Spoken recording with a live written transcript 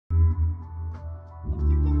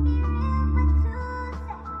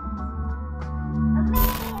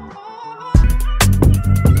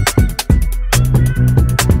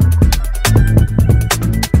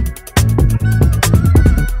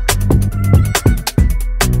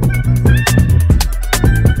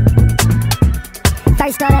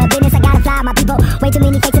Way too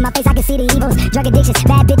many fakes in my face, I can see the evils. Drug addictions,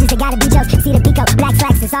 bad bitches, they gotta be jokes. See the pico, black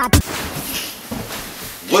slacks, it's RP.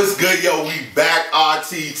 What's good, yo? We back,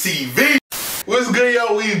 RTTV. What's good,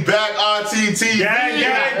 yo? We back, RTTV. Gang,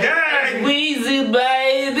 gang, gang. Weezy,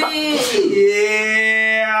 baby.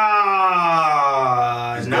 Yeah.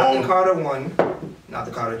 Not the Carter 1, not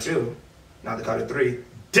the Carter 2, not the Carter 3.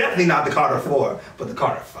 Definitely not the Carter 4, but the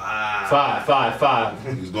Carter 5.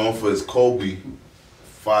 Five. He's going for his Kobe.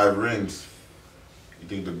 5 rings. You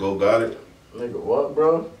think the GOAT got it? Nigga, what,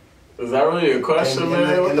 bro? Is that really a question,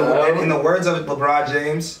 man? In the words of LeBron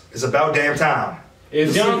James, it's about damn time.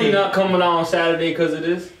 Is Johnny not coming out on Saturday because of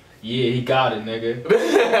this? Yeah, he got it, nigga.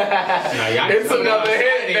 It's another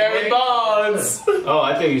hit, Barry Bonds. Oh,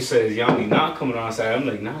 I think you said Johnny not coming on Saturday. I'm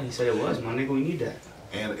like, nah, he said it was, my nigga, we need that.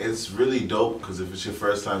 And it's really dope because if it's your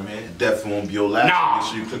first time here, it definitely won't be your last. Nah. Make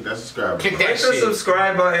sure you click that subscribe button. Click that Click the shit.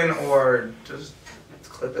 subscribe button or just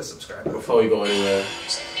click the subscribe button. Before we go anywhere.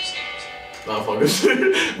 Nah, fuck this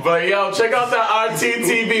shit. But yo, check out that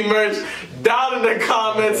RTTV merch down in the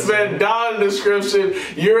comments, man. Down in the description.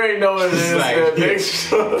 You already know what it is, Like, man. Make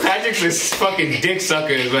sure. Patric's this fucking dick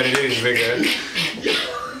sucker is what it is, nigga.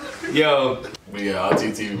 Yo. But yeah,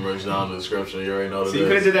 RTTV merch down in the description. You already know what See, it you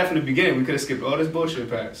could have is. did that from the beginning. We could have skipped all this bullshit,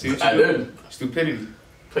 Pat. See what you I do? did. Stupidity.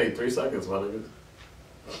 Played 3 seconds, my nigga.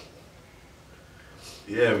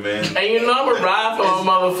 Yeah, man. And you know I'm a ride for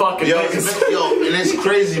my motherfucking niggas. Yo, and it's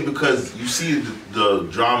crazy because you see the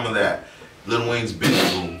drama that Lil Wayne's been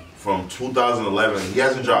through from 2011. He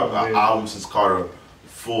hasn't dropped an album since Carter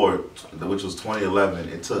 4, which was 2011.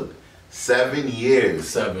 It took 7 years.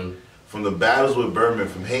 7. From the battles with Birdman,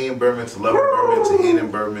 from hating Birdman to loving Birdman to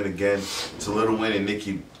hating Birdman again, to Lil Wayne and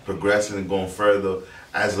Nicki progressing and going further,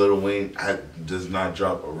 as Lil Wayne does not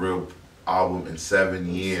drop a real album in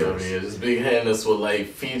 7 years. 7 years. Just big hitting us with like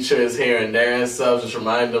features here and there and stuff, just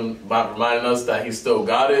reminding us that he still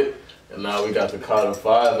got it. And now we got the Carter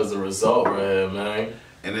 5 as a result right here, man.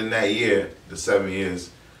 And in that year, the 7 years,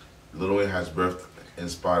 Lil Wayne has birthed,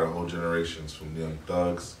 inspired whole generations, from the Young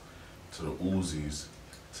Thugs to the Uzis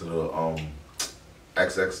to the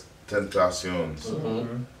XX Tentaciones.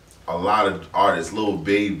 A lot of artists, Lil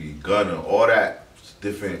Baby, Gunna, all that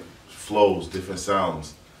different flows, different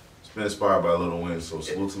sounds. It's been inspired by Lil Wayne, so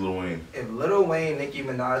salute to Lil Wayne. If Lil Wayne, Nicki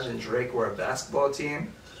Minaj, and Drake were a basketball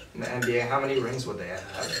team in the NBA, how many rings would they have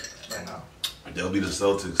right now? They'll be the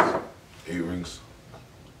Celtics. 8 rings.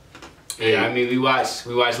 Yeah, I mean, we watched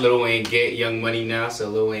Lil Wayne get Young Money now, so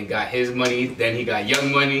Lil Wayne got his money, then he got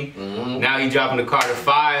Young Money. Now he dropping the Carter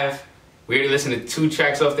 5. We already listened to 2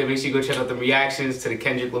 tracks off there. Make sure you go check out the reactions to the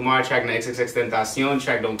Kendrick Lamar track and the XXXTentacion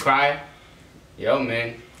track, Don't Cry. Yo,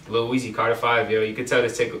 man, Lil Weezy, Carter 5, yo. You could tell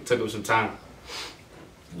this took him some time.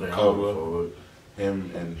 The cover,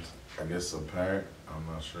 him and I guess a parent, I'm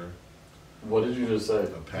not sure. What did you just say? A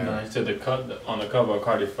parent. No, he said on the cover of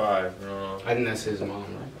Cardi 5. I think that's his mom,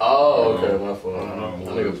 right? Oh, okay, my fault. I don't know.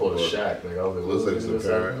 That nigga pulled a shack. Nigga. I was like, Looks like it's a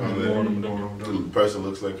parent. The person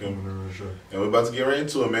looks like him. And we're about to get right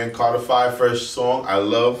into it, man. Carter 5, first song. I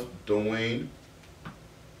love Dwayne.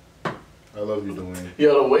 I love you, Dwayne.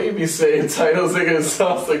 Yo, the way you be saying titles, nigga, it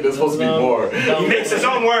sounds like there's supposed to be more. He makes his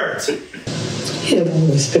own words. He'll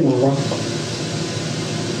always spin my rock.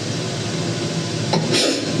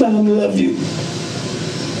 Mom, I love you.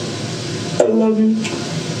 I love you.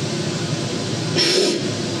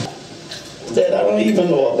 That I don't even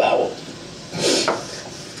know about.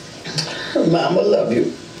 Mom, I love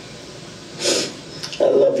you. I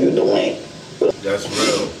love you, Dwayne. That's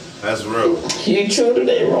real. That's real. You truly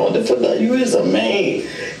ain't wrong to put that. You is a man.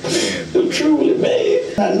 You truly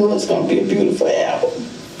man. I know it's gonna be a beautiful album.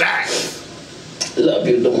 Facts. Love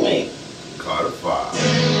you, Dwayne. Carter 5.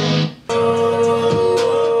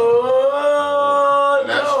 And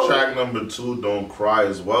that's track number 2, Don't Cry,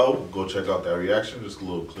 as well. Go check out that reaction, just a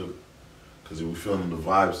little clip. Because we're feeling the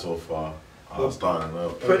vibe so far. Starting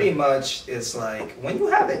up. Pretty much, it's like when you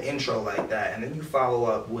have an intro like that and then you follow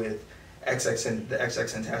up with the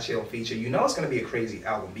XXXTentacion feature, you know it's going to be a crazy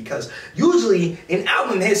album, because usually in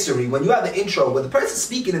album history, when you have the intro with the person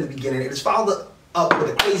speaking in the beginning, it is followed up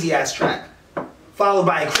with a crazy ass track, followed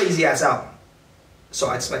by a crazy ass album. So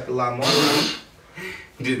I expect a lot more.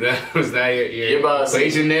 Was that your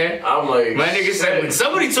equation there? I'm like, my nigga said when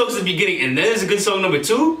somebody talks at the beginning and then there's a good song number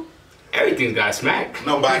 2, everything's got smacked.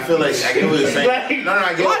 No, but I feel like I get what you're saying. Like,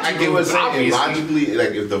 I get what you're saying. obviously. Logically,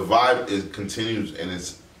 like if the vibe continues and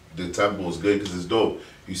the tempo is good, because it's dope.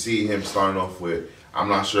 You see him starting off with, I'm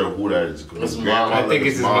not sure who that is. His mom. I think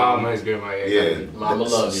it's his mom or his grandma. Yeah, Mama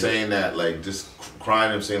love you. saying that, like just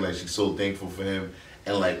crying him, saying like she's so thankful for him,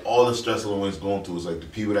 And like all the stress Lil Wayne's going through is like the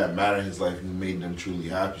people that matter in his life, he made them truly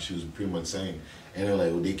happy. She was pretty much saying, and they're like,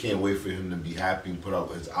 well, they can't wait for him to be happy and put out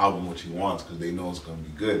his album, which he wants, because they know it's gonna be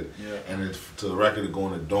good. Yeah. And it's, to the record of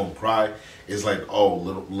going to Don't Cry, it's like, oh,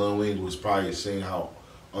 Lil Wayne was probably saying how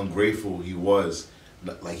ungrateful he was.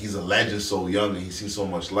 Like he's a legend so young and he's seen so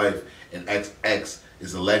much life. And XX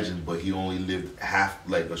is a legend, but he only lived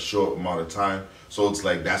a short amount of time. So it's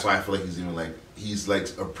like, that's why I feel like he's like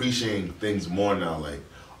appreciating things more now. Like,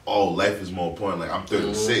 oh, life is more important. Like, I'm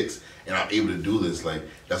 36 and I'm able to do this. Like,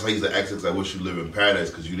 that's why he's like, XX, I wish you live in paradise,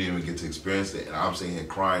 because you didn't even get to experience it. And I'm sitting here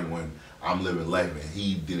crying when I'm living life and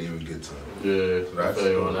he didn't even get to. Yeah, so that's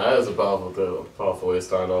that is a powerful way to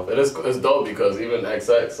start off. And it's dope because even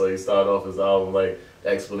XX, like, he started off his album like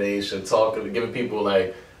explanation, talking, giving people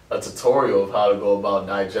like a tutorial of how to go about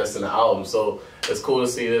digesting the album. So it's cool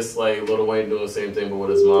to see this, like, Lil Wayne doing the same thing but with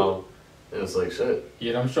his mom. And it's like, shit.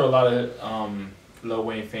 Yeah, I'm sure a lot of Lil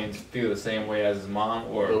Wayne fans feel the same way as his mom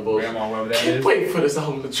or grandma, whoever that is. Wait for this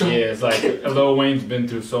album to drop. Yeah, it's like Lil Wayne's been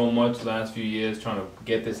through so much the last few years trying to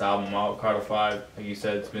get this album out. Carter 5, like you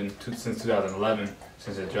said, it's been since 2011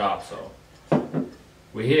 since it dropped. So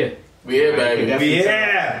we're here. We here, baby.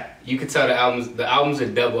 Yeah. You can tell the albums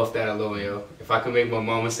are dub off that alone, yo. If I could make my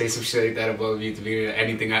mama say some shit like that about me to be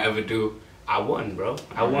anything I ever do, I won, bro.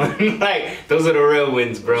 I won. Like, those are the real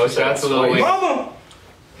wins, bro. Shout out to Lil Wayne. Mama.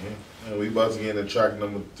 Yeah, we about to get into track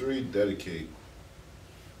number 3, Dedicate.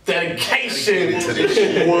 Dedication. To this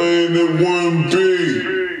shit. Wayne and 1B.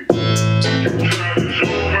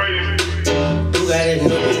 You got it, no.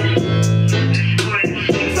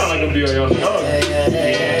 Sound like a B.O. Young Dog.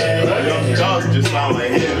 Young Dog just sound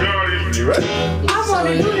like him. You ready? I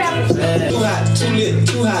wanna do that. Too hot, too lit,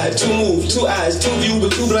 too high, too move, too eyes, too view,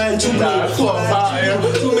 but too blind, too blind. Too high,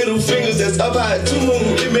 two middle fingers that's up high, too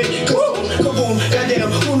move, it make kaboom, kaboom.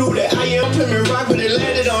 Goddamn, who knew that I am Plymouth Rock, but it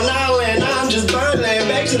landed on island. Now I'm just burning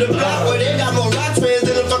back to the block where they got more rock fans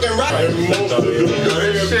than a fucking rock.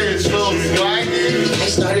 I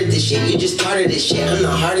started this shit, you just started this shit. I'm the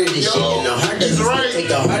heart of this shit, and the heart doesn't take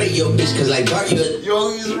the heart of your bitch, cause like Bart,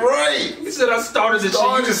 Yo, he's right. He said I started this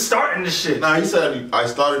shit. You just starting this shit. Nah, he said I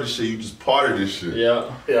started this shit. You just part of this shit. Yeah.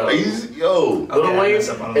 Like, Lil Wayne is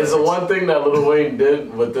the one thing that Lil Wayne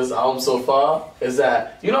did with this album so far is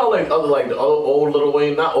that, you know, like the other old Lil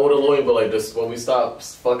Wayne, not older Lil Wayne, but like this, when we stopped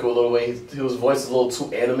fucking with Lil Wayne, his voice is a little too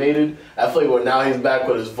animated. I feel like now he's back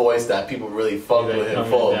with his voice that people really fuck with him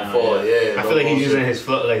for. Yeah. I feel like he's using his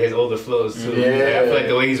flow, like his older flows too. Yeah. I feel like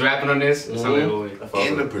the way he's rapping on this, it sounds like Lil Wayne.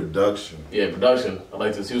 And the production. Yeah, production. I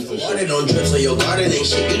like this Houston shit. Water don't drip, so your garden ain't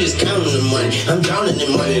shit. You just counting the money. I'm drowning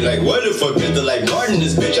in money. Like, what the fuck is the like garden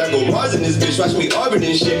this bitch? I go bars in this bitch. Watch me arbit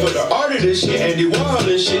and shit. For the art of this shit. Andy Warhol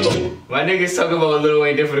and shit. My niggas talking about what Lil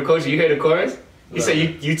Wayne did for the culture. You hear the chorus? He said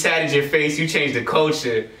you tatted your face, you changed the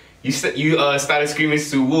culture. You started screaming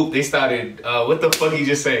to whoop. They started what the fuck he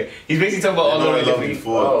just say? He's basically talking about all the they loved you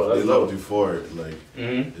for it. They loved you for it. Like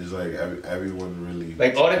it's like everyone really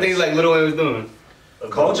like all the things like Lil Wayne was doing.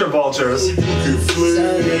 Culture vultures. And most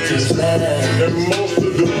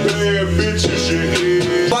of the bad bitches you hear.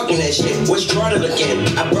 Fucking that shit. What's drawn to look in?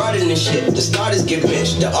 I brought in this shit. The starters get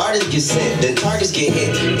rich. The artists get sent. Then targets get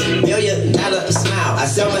hit. $1 million smile. I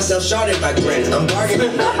sell myself short if I grin. I'm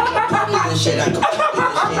bargaining. Problems and shit. I can fuck with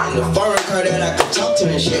this shit. And the foreign car that I can talk to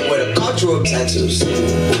and shit. With a cultural tattoos.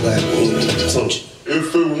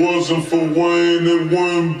 If it wasn't for Wayne and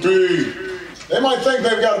 1B. They might think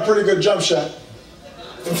they've got a pretty good jump shot.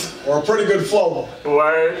 Or a pretty good flow.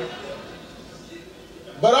 Word.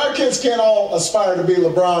 But our kids can't all aspire to be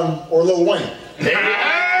LeBron or Lil Wayne.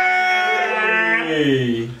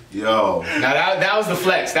 Hey. Yo. Now that was the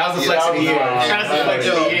flex. That was the flex of the year. That was the flex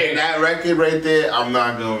of the year. That record right there, I'm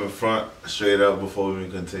not going in front straight up before we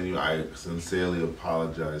continue. I sincerely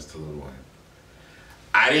apologize to Lil Wayne.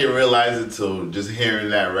 I didn't realize it till just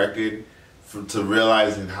hearing that record, to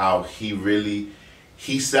realizing how he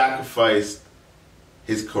sacrificed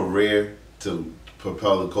his career to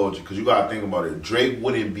propel the culture. Because you gotta think about it. Drake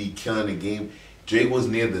wouldn't be killing the game. Drake was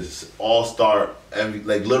near the all-star.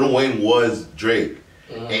 Like Lil Wayne was Drake,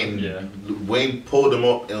 and Wayne pulled him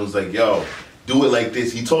up and was like, "Yo, do it like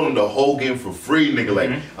this." He told him the whole game for free, nigga.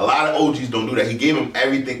 Like a lot of OGs don't do that. He gave him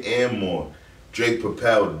everything and more. Drake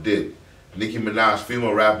propelled, did. Nicki Minaj,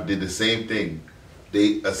 female rapper, did the same thing.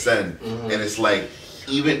 They ascend, and it's like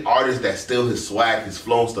even artists that steal his swag, his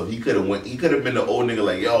flow and stuff. He could have been the old nigga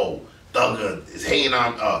like, "Yo, Thugger is hating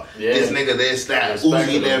on this nigga, this, that,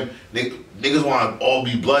 Uzi, them. Niggas want to all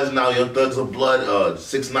be Bloods now. Young Thugs are blood.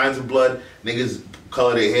 6ix9ine are blood. Niggas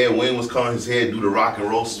color their hair. Wayne was coloring his hair, do the rock and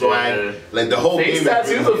roll swag. Yeah. Like the whole Face game. tats,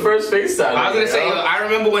 he was the first face tat. I was gonna say, yo, I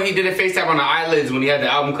remember when he did a face tap on the eyelids when he had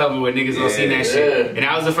the album cover where niggas don't see that shit. And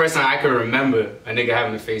that was the first time I could remember a nigga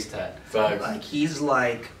having a face tat. Like he's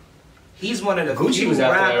one of the Gucci few was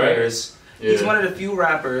after that, right? rappers. He's one of the few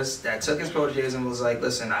rappers that took his proteges and was like,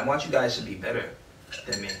 listen, I want you guys to be better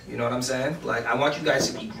than me. You know what I'm saying? Like, I want you guys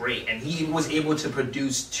to be great. And he was able to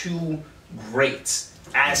produce 2 greats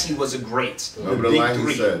as he was a great. Remember the line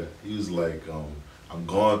he said? He was like, I'm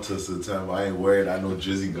going to September. I ain't worried. I know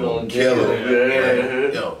Drizzy gonna kill him.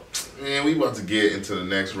 Yeah. Yo, man, we about to get into the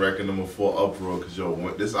next record, number 4, Uproar, because yo,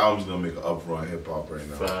 this album's gonna make an uproar in hip hop right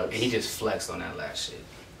now. And he just flexed on that last shit.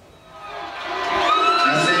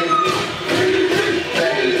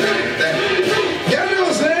 Y'all know what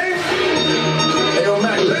I'm saying? Hey, yo,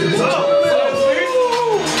 Mac, let's go.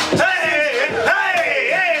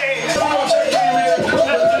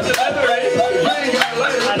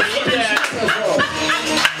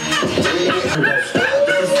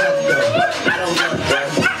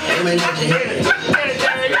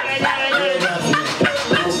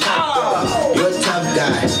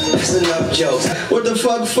 Jokes. What the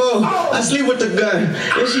fuck for? I sleep with the gun.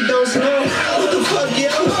 If she don't snow, what the fuck, yo?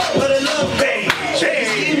 What a love, baby.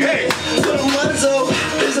 Hey. Put a muzzle.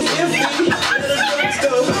 There's a iffy. Let a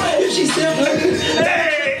drugstore. If she simply,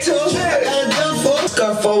 hey. Toast. I got a dumb for.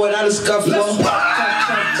 Scuff for without a scuff for. Yo,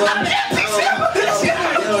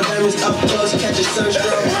 diamonds up close. Catch a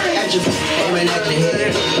sunstroke. At your aiming at your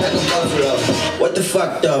head like a buffalo. What the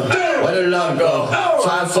fuck, though? Where the love go?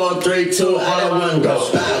 5, 4, 3, 2, I let one go.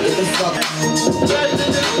 Get the fuck.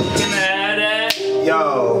 Yo.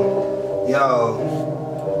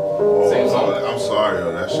 I'm sorry,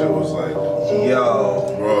 yo. That shit was like,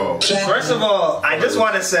 yo, bro. First of all, I just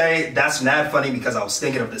want to say that's mad funny because I was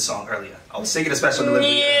thinking of this song earlier. I was thinking of Special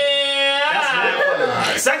Delivery. Yeah. That's mad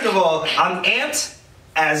funny. Second of all, I'm amped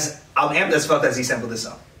as fuck as he sampled this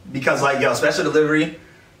song because like yo, Special Delivery.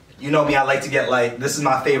 You know me, I like to get like, this is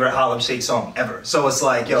my favorite Harlem Shake song ever. So it's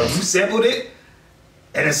like, yo, you sampled it,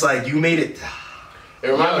 and it's like, you made it.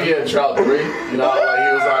 It reminded me of Drought 3, you know, like he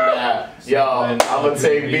was on that, yo, I'm gonna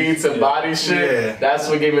take beats and body shit. Yeah. That's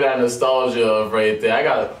what gave me that nostalgia of right there. I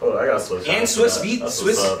gotta switch. And Swiss Beats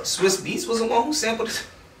was the one who sampled it.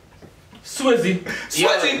 Swizzy. Yo,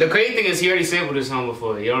 the crazy thing is he already sampled this song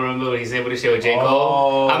before. You don't remember when he sampled this shit with J.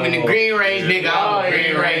 Cole? I'm in the Green Range, nigga. I'm a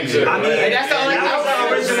Green Ranger. I mean, that's the only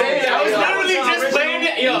original. I was literally just playing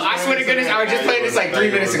it. Yo, I swear to goodness, I was just playing this like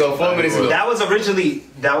 3 minutes ago, 4 minutes ago. That was original beat.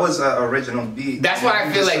 That's why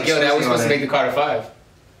I feel like, yo, that was supposed to make the Carter 5.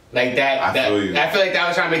 Like that, I feel like that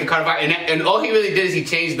was trying to make the Carter 5, and all he really did is he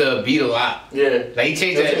changed the beat a lot. Yeah, like he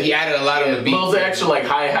changed it. He added a lot on the beat. Those extra like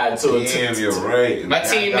hi hat to it. Damn, you're right. My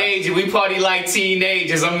teenager, we party like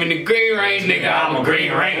teenagers. I'm in the Green Range, nigga. I'm a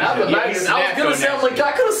Green Ranger. I was gonna say, I was like,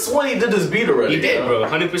 I could have sworn he did this beat already. He did, bro,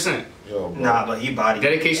 100%. Yo, nah, but he bodied.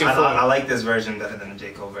 Dedication. I like this version better than the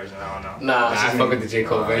J. Cole version. I don't know. Nah, I fuck with the J.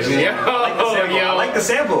 Cole version. I like the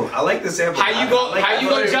sample. I like the sample. How you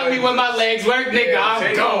gonna jump me when my legs work, nigga?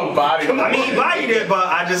 I'm gone. I mean, he bodied it, but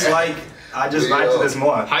I just vibe to this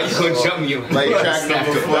more. How you gonna jump me? Like track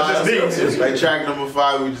number 5. Like track number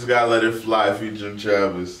 5, we just gotta let it fly, featuring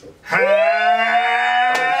Travis.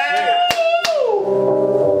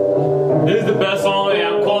 This is the best song, and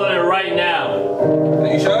I'm calling it right now. Are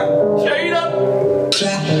you sure? Straight up.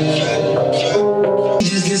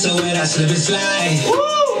 Just get so wet, I slip and slide. Woo!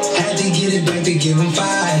 Had to get it back to give him 5.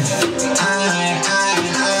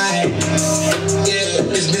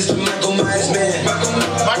 Yeah, it's Mr. Michael Myers, man. Michael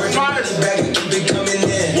Myers back and keep it coming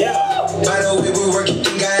in. Yeah. By the way, we're working,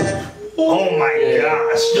 think I. Oh my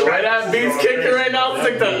gosh. The way that beat's kicking right now, it's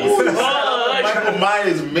like the Michael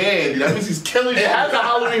Myers, man. That means he's killing it. It has a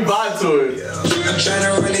Halloween vibe to it. I'm trying to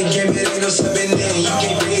run the game, it ain't no subbing in. You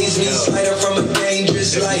can't raise me, slider from a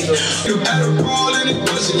dangerous life. You had a ball and it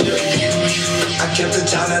wasn't your. I kept the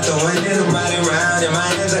time, not throwing it, I'm riding around. In my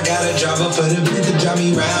hands, I got a dropper for the bitch to drop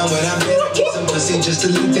me round. When I bet I keep some pussy just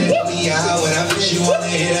to look that me out. When I bitch, you wanna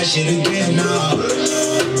hear that shit again, no.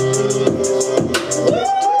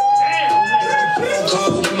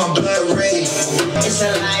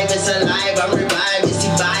 It's alive, I'm revived, it's the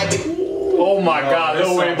vibe. Oh my god,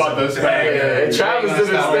 no way about this bag. Yeah, Travis did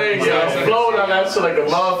his thing, yo. Flowing on that shit like a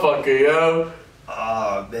motherfucker, yo.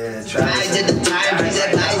 Oh man, Travis at the time, he's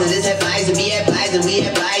advising, this advising, be advising, we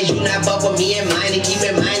advise you not fuck with me and mine, and keep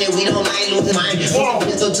in mind that we don't mind losing mind.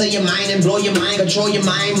 Pistol to your mind and blow your mind, control your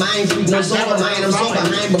mind freak, no sober mind, I'm so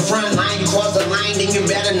behind, but front line, you cross the line, then you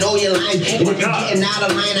better know your line. And if you're getting out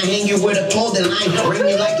of line, I hang you with a clothing line, bring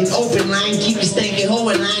me like an open line, keep you stinking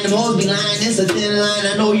hoe in line, them hoes be lying, it's a thin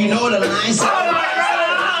line, I know you know the line. So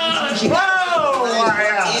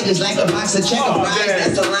Just like a box of checker fries,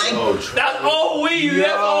 that's a line. That's all we.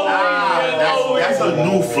 That's all we. That's a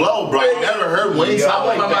new flow, bro. I never heard Wayne sound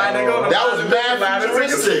like that. That was mad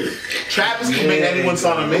futuristic. Travis can make anyone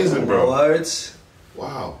sound amazing, bro. What?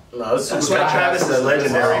 Wow. No, that's why Travis is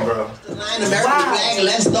legendary, bro. Line, American flag,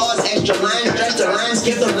 less stars, extra lines, stretch the line,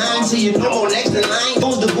 skip the line till you know next in line.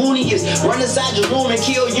 Goes the booniest, run inside your room and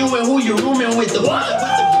kill you and who you rooming with. The one with the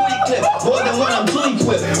booty clip, more than what I'm too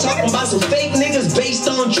equipped. Talking about some fake niggas based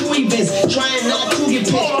on true events, trying not to get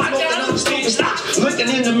pissed. Smoking up stupid stocks, looking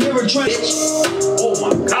in the mirror, bitch. Oh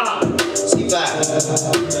my God. C5.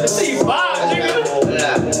 C5, nigga.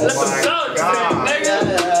 Let the thugs nigga.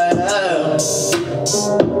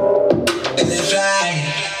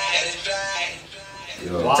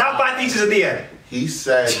 Yo. Top 5 features of the end. He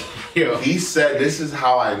said, this is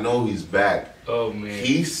how I know he's back. Oh man.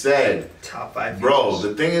 He said, top 5 features. Bro,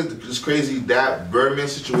 the thing is, it's crazy, that Birdman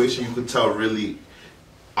situation, you could tell really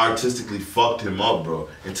artistically fucked him up, bro.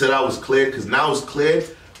 Until that was cleared, because now it's cleared,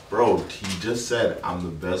 bro, he just said, I'm the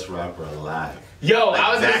best rapper alive. Yo, like,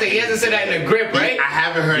 I was gonna say, he hasn't said that in the grip, right? I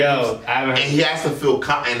haven't heard him. I haven't heard. And he has to feel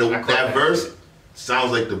confident. And that verse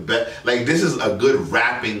sounds like the best. Like, this is a good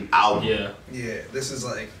rapping album. Yeah, this is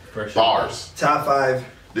like bars. Top 5.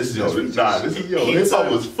 This is this song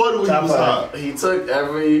was fun when he was hot. He took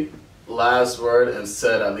every last word and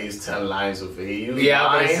said at least 10 lines with it. He used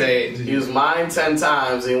I was gonna say he used mine 10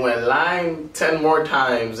 times. He went line 10 more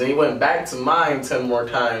times, and he went back to mine 10 more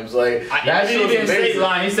times. Like that shit didn't say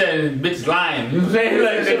line. He said bitch lying. You saying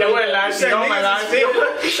like they went line.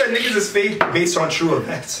 He said niggas is fake based on true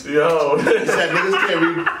events. Yo, he said niggas can't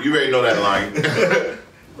read. You already know that line.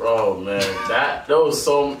 Oh man, that was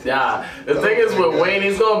so The thing is with Wayne,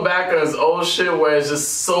 he's going back on his old shit where it's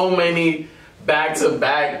just so many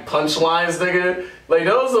back-to-back punchlines, nigga. Like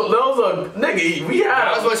those are nigga. We had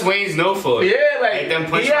that was what Wayne's known for. Yeah, like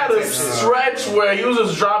he had a stretch where he was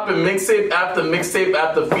just dropping mixtape after mixtape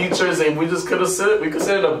after features, and we just could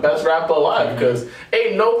consider the best rapper alive because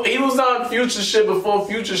he was on Future shit before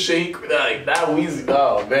Future shit. Like that Weezy.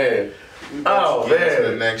 Oh man. Oh man.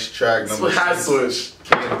 The next track, number 6. Switch.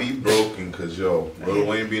 Can't Be Broken, cause Lil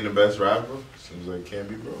Wayne being the best rapper seems like Can't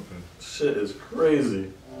Be Broken. Shit is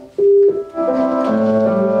crazy.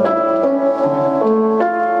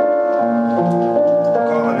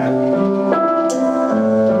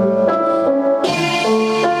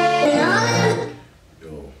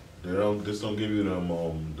 This don't give you them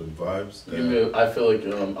vibes. I feel like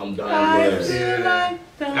I'm dying.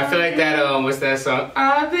 I feel like that what's that song?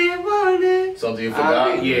 I've been wanting something you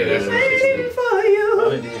forgot. Yeah, that's waiting for you.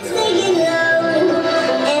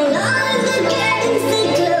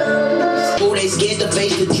 They scared to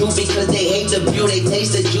face the truth because they hate the view. They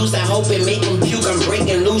taste the juice. I hope it make them puke. I'm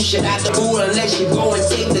breaking loose shit out the pool unless you go and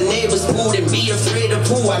take the neighbor's food and be afraid of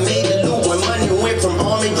who. I made the loop when money went from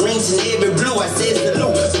almond green to navy blue. I said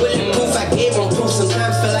salute. Bulletproof, I gave them proof.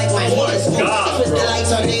 Sometimes feel like my head is full. Twist the like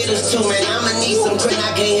tornadoes too, man. I'ma need some credit.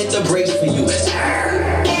 I can't hit the brakes for you.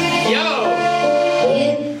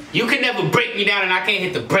 You can never break me down and I can't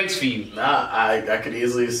hit the brakes for you. Nah, I could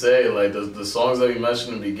easily say like the songs that you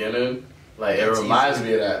mentioned in the beginning, like it reminds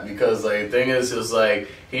me of that because like the thing is it's like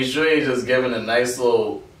he's really just giving a nice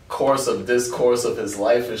little discourse of his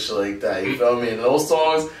life and shit like that. You feel me? And those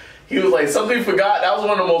songs, he was like something you forgot. That was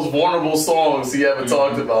one of the most vulnerable songs he ever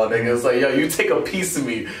talked about. Nigga, it's like yo, you take a piece of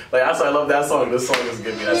me. Like that's why I love that song. This song is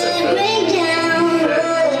giving me that type of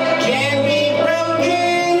Can't be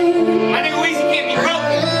broken. My nigga Weezy can't be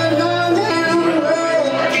broken.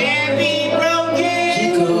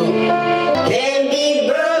 Can't be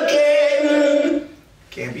broken.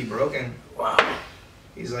 Can't be broken. Wow.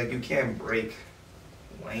 He's like, you can't break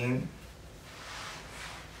Wayne.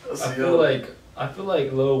 I feel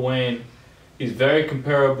like Lil Wayne, he's very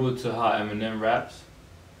comparable to how Eminem raps,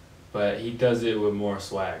 but he does it with more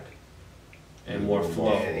swag and more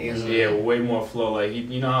flow. Yeah, way more flow. Like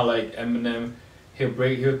you know how like Eminem,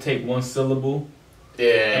 he'll take one syllable.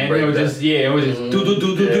 Yeah, and it was just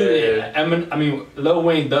do. I mean, Lil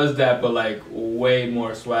Wayne does that, but like way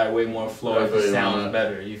more swag, way more flow. It sounds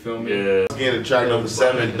better. You feel me? Yeah. Again, the track number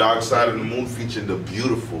 7, Dark Side of the Moon, featuring the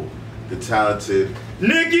beautiful, the talented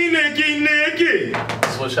Nicki.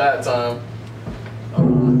 Switch hat time. Oh, I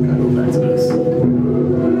gotta go back to this.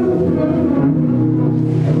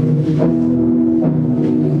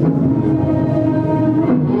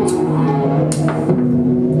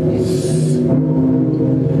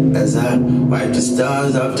 As I wipe the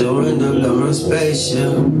stars off the window of my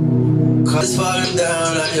spaceship. Cars falling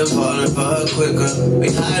down, I am falling far quicker. We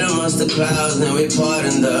hide amongst the clouds, then we part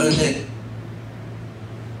in the nick.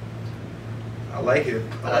 I like it.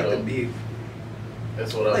 I like the beat.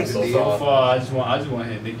 That's what I'm so So far, I just want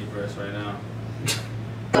to hit Nicki verse right now.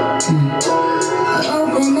 Open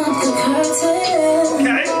up the curtain.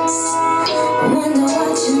 Okay. Window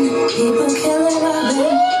watching people killing my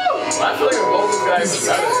baby. I feel like a vocals guy is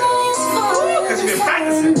better. Because you've been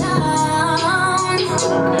practicing.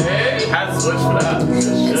 Okay, had to switch for that.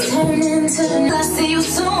 I see you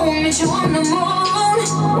soon, meet you on the moon.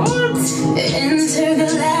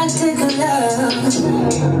 Intergalactic love.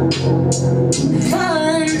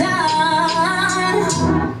 Falling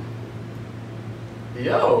down.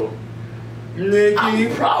 Yo, Nicki.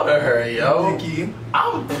 I'm proud of her, yo. Nicki.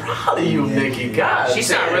 I'm proud of you, Nicki. God, She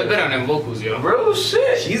sound real good on them vocals, yo. real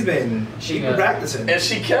shit. She's been practicing. And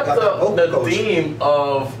she kept Got that vocal the coach. theme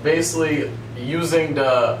of basically using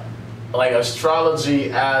the like astrology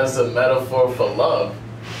as a metaphor for love.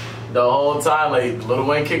 The whole time, like Lil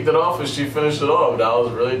Wayne kicked it off and she finished it off. That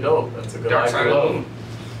was really dope. That's a good Dark Side of the Moon.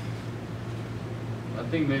 I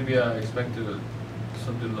think maybe I expected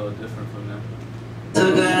something a little different from them.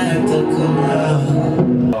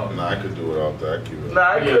 Nah, I could do without that. Keep it.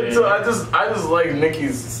 Nah, I could too. I just like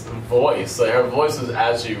Nicki's voice. Like her voice was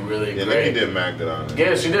actually really Yeah, great. Nicki did mad good on it.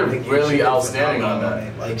 Yeah, she did Nicki, really she did outstanding on phenomenal,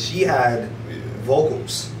 that. man. Like she had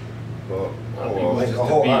vocals. Well, Like a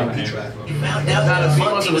whole R&B track. Found out that a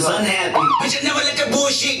fuck he was unhappy. Bitch, I never let that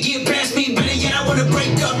bullshit get past me. Better yet, I wanna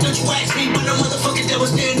break up. Don't you ask me, but the motherfucker that was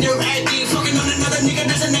standing there acting. Fucking on another nigga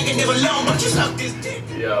that's a negative alone. But you suck this dick.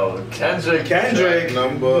 Yo, Kendrick.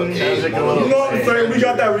 Number 8. You know what I'm saying? We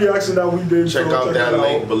got that reaction that we did. Check out that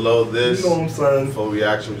link below this. You know what I'm saying? For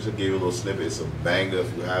reaction, we should give you a little snippet. It's a banger.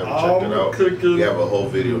 If you haven't I'm checked it out, cooking. we have a whole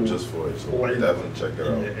video just for it. So Wait. definitely check it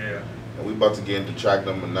out. Yeah. And we about to get into track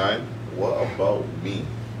number 9. What About Me?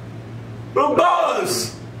 The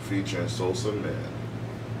Buzz! Featuring Sosamann.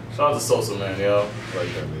 Shout out to Sosamann, yo.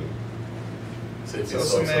 Like that name.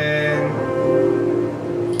 Sosamann.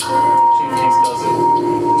 Chief Keef's cousin.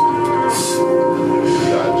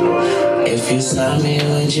 Got Joy. If you saw me,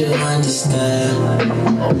 would you understand?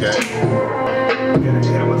 Okay. Hit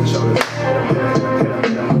him with the shoulders.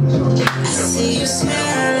 Hit him with the shoulders. I see you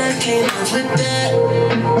smile, I came up with that.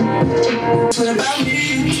 What about me?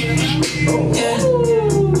 Yeah.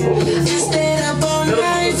 I stayed up all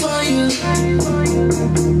night for you.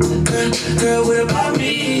 Girl, what about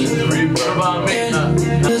me? What about me?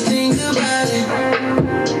 You think about it.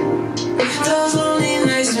 Those lonely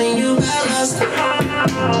nights when you got lost.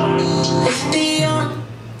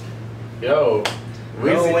 Yo,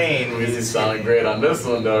 Lil Wayne. Weezy sounding great on this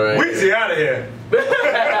one though, right? Weezy out of here.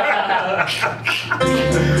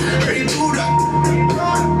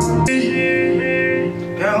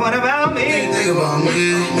 Girl, what about me? Think about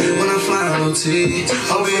me when I'm flying OT.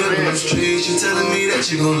 I'll be up in the streets. You telling me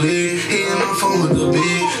that you gon' leave. Hitting my phone with the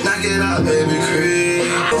beat. Knock it out, baby, creep.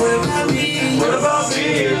 What about me? What about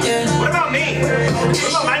me? Yeah. What about me?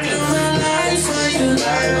 What about my needs? My life for you.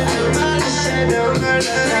 Girl,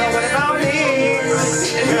 what about me?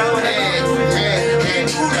 Girl, what about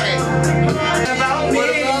me? What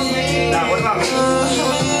about me? Nah, what about me?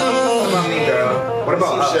 What about me, girl? What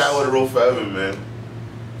about Some shit I us? would have wrote forever, man.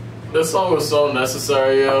 This song was so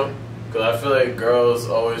necessary, yo. Cause I feel like girls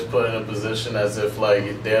always put in a position as if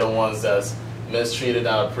like they're the ones that's mistreated,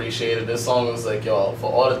 not appreciated. This song was like, yo, for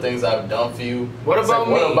all the things I've done for you. What it's about like,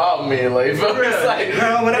 me? What about me? Like, it's like,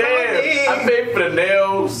 Girl, what about damn, me? I paid for the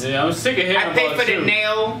nails. Yeah, I'm sick of hearing I about paid for you. the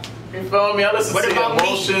nail. You feel me? I listen What to your about me?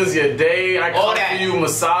 emotions, your day. I All come that. for you,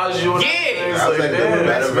 massage you. And Yeah. everything. I was like, the damn.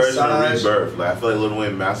 better version of massage. Rebirth. Like, I feel like Lil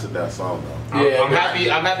Wayne mastered that song, though. Yeah, I'm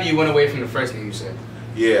happy you went away from the first thing you said.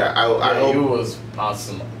 Yeah, I Yeah, hope. you was on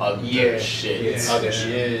some other shit. Yeah. Other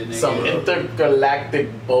shit. Yeah, Some nigga. intergalactic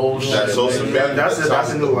bullshit. That Sosamann, That's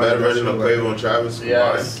a new one. better That's version a of new Quavo one. and Travis.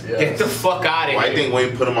 Yes, Combined. Get the fuck out of Why here. you think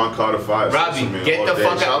Wayne put him on Carter 5? Robbie, Sosamann get all the day.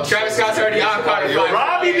 fuck Shout out. to Travis Scott's already on Carter 5.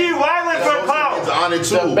 Robbie be wildin' for It's clout. on it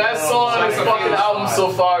too. The best song on this fucking album so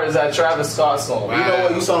far is that Travis Scott song. You know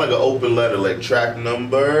what? You sound like an open letter, like track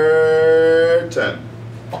number 10.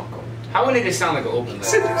 How would niggas sound like an open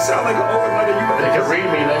Shit, letter? you sound like an open letter. You They can read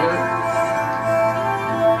me, nigga.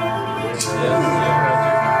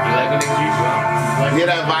 You like when niggas use you, huh? Hear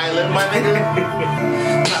that violin, my nigga?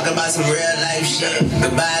 Talk about some real life shit.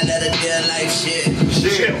 Goodbye, let a deal life shit.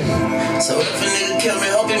 Shit. So if a nigga kill me,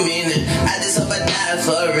 hope he mean it. I just hope I die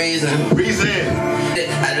for a reason. Reason. I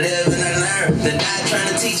live and I learn. They die trying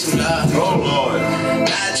to teach him love. Oh, Lord.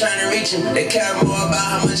 Die trying to reach him. They care more about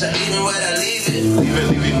how much I leave and where I leave it. Leave it,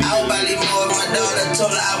 leave it. I hope I leave more of my daughter.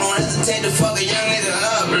 Told her I won't hesitate to fuck a young nigga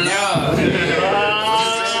up. Lord.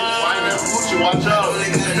 Watch out. Only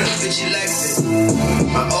gotta know that she likes it.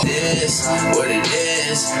 This, what it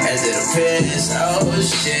is, as it appears. Oh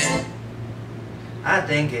shit. I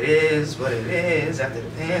think it is what it is after the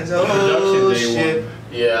dance. Production Oh day shit. one.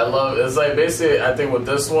 Yeah, I love it. It's like basically, I think with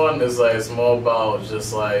this one, it's like it's more about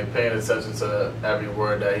just like paying attention to every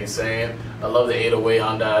word that he's saying. I love the 808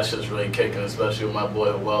 on that. That shit's really kicking, especially with my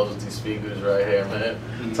boy Wells with these speakers right here, man.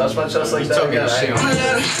 Touch my chest like He's that. talking Again,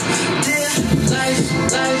 shit.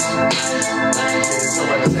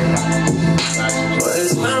 What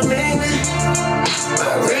is my meaning?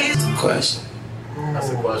 My reason? Question. That's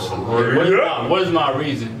a question. What is my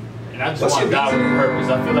reason? And I just What's want to your die with reason? purpose.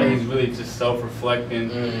 I feel like he's really just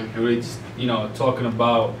self-reflecting and really just, you know, talking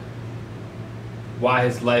about why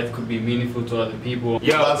his life could be meaningful to other people.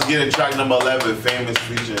 We're about to get in track number 11, Famous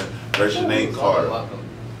featuring Reginae Carter.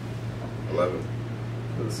 11.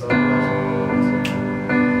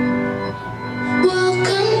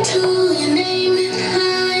 Welcome to your name in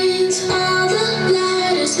lights, all the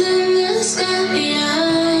letters in the sky.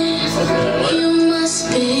 You must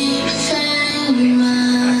be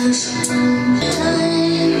famous.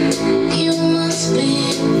 You must be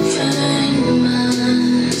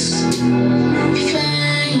famous.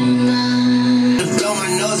 Famous. Blow my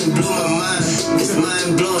nose and blew my mind. It's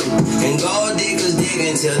mind blowing. And gold diggers dig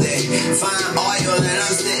until they find oil. And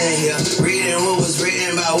I'm sitting here reading what was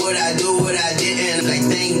written about what I do, what I didn't. Like,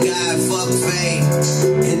 thank God, fuck fame.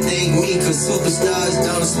 And thank me, cause superstars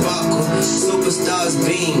don't sparkle. Superstars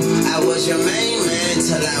beam. I was your main man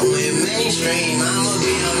till I went mainstream. I'ma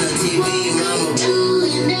be on the TV, mama.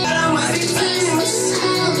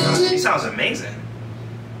 She sounds amazing.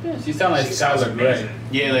 Yeah, she sounds like Skylar Grey.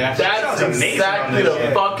 Yeah, like That's sounds amazing exactly on this the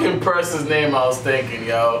shit. fucking person's name I was thinking,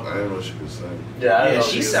 yo. I didn't know she could sing. Yeah, I Yeah, know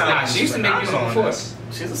she sounds. Nah, she used to make music phenomenal on before. this.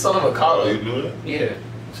 She's the son of a Oh, Carter. you knew that? Yeah.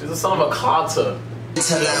 She's the son of a Carter.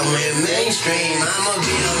 Till I went mainstream. I'ma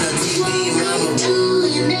be on the TV, mama. To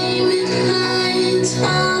your name in lights,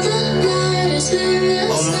 all the letters in the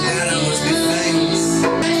Oh my God, I must be famous.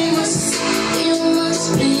 famous. You must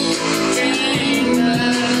be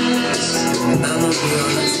famous. I'ma be on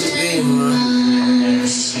the TV, mama.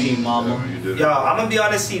 Hey, mama. You did it. Yo, I'm gonna be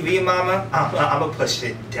on this TV, mama. I'm gonna push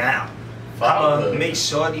it down. I'm Father. gonna make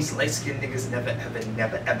sure these light skinned niggas never,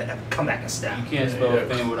 ever come back and stop. You can't spell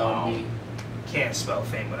fame without me. Can't spell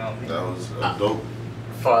fame without me. That was a dope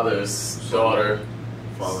Father's daughter.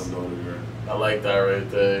 father and daughter girl. I like that right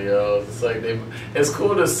there, yo. It's like it's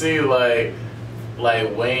cool to see like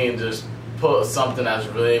Wayne just put something that's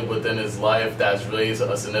really within his life that's really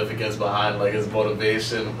a significance behind like his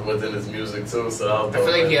motivation within his music too. So that was I feel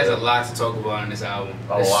dope like right he has a there. lot to talk about on this album.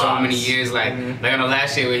 A There's so lot. many years, like on the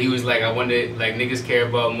last year where he was like, I wonder, like niggas care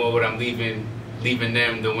about more what I'm leaving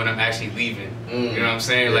them than when I'm actually leaving. You know what I'm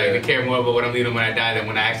saying? Like Yeah. they care more about what I'm leaving when I die than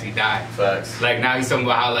when I actually die. Facts. Like now he's talking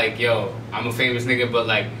about how like, yo, I'm a famous nigga, but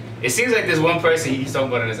like it seems like there's one person he's talking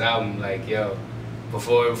about on his album, like, yo,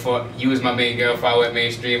 before you was my main girl, before I went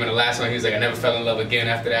mainstream, and the last one he was like, I never fell in love again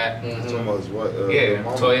after that. So much what? Yeah,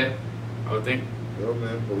 Mama. Toya, I would think. Yo,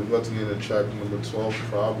 man, but we about to get into track number 12,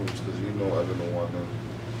 Problems, because you know I don't want them.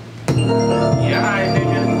 Yeah, alright,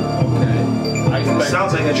 nigga. Okay. I expect.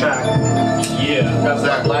 Sounds like a track. Yeah. That's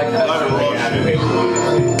that black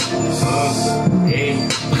Hey.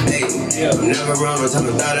 Hey, I'm never wrong. I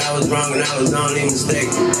thought I was wrong and I was only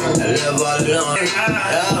mistaken. I live all alone.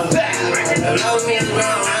 Love me is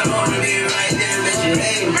wrong. I don't wanna be right there, but you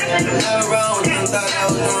hate me. I'm never wrong. I thought I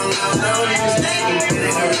was wrong. I was only mistaken.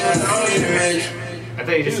 I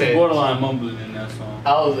thought you He just was said. borderline mumbling in that song. I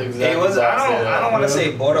was exactly. It was. about to say I that. don't want to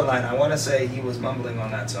say borderline. I want to say he was mumbling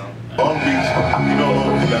on that song. Long Beach, you know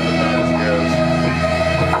who got the baddest girls.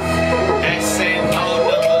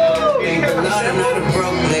 I'm not a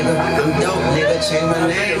broke nigga. I'm dope nigga. Change my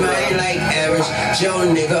name. I ain't like average Joe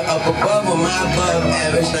nigga. Up above or my above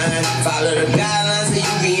average line. Follow the guidelines so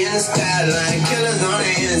you be in the skyline. Killers on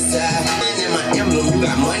the inside. And in my emblem, you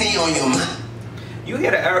got money on your mind. You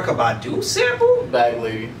hear the Erykah Badu sample? Bag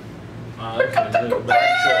lady. That's a good back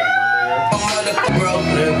track, I'm broke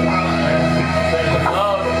nigga.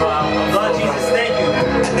 Lord Jesus, thank you. I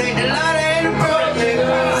think the Lord ain't a broke nigga.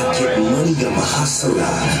 I get money, I'm a hustler.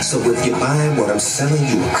 So if you're buying what I'm selling,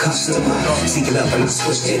 you a customer. Seek it up and I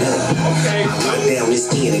switched it up. I run down this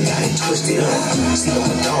end and got it twisted up. See, I'm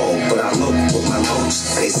a dog, but I look with my lungs.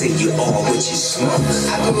 They say you all what you smoke.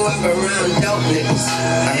 I grew up around dope niggas.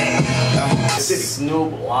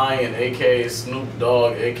 Snoop Lion, aka Snoop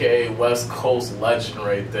Dogg, aka West Coast legend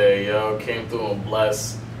right there, yo. Came through and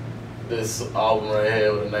blessed this album right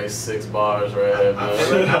here with a nice 6 bars right here, man. I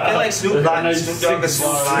feel like Snoop Dogg is Snoop Six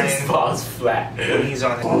Lion bars flat. when he's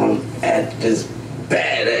on it. At this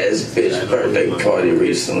badass bitch birthday party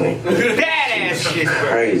recently. Badass shit.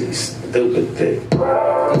 Crazy, stupid thing.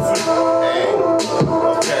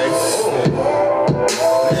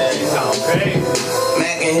 Okay.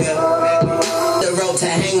 Mac in here. The rope to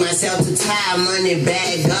hang myself to tie money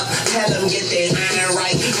bag up. Tell them get their iron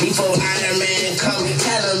right before Iron Man come.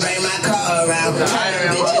 Tell them bring my car around. Tell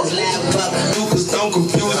them bitches laugh up. Lucas, don't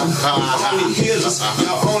confuse them. Only hitters.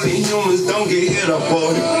 Y'all only humans don't get hit up,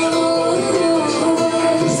 boy.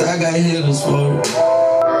 Cause I got hitters for it.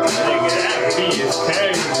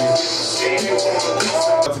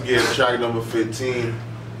 About to get track number 15.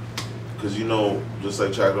 Cause you know, just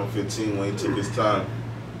like track number 15, Wayne took his time.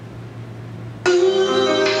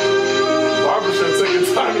 Barber should take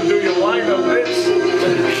your time to do your lineup, bitch.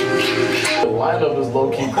 The lineup is low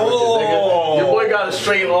key crooked, nigga. Your boy got a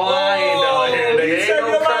straight line down here, nigga. Ain't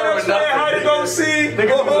no curve or nothing. How you gonna see?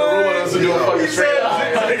 Nigga was ruin us to do a fucking straight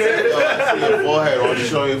line. See your forehead. Why don't you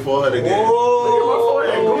show your forehead again? Nigga, my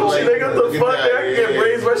forehead Gucci, nigga. What the fuck? Nigga, I can get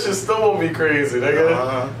braids, but shit still won't be crazy,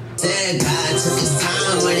 nigga. Said God took his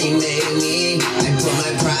time when he made me. I put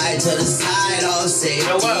my pride to the side, all safety.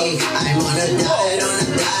 I'm on a diet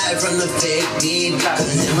from the 50.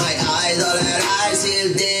 Cause in my eyes, all that I see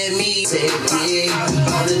is dead meat. Safety. On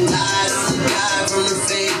the diet from the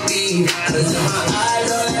 50. Cause in my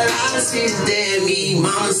eyes, all that I see is dead meat.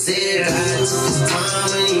 Mama said God took his time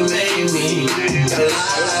when he made me.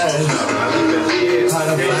 Alive. Caught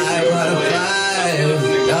a five.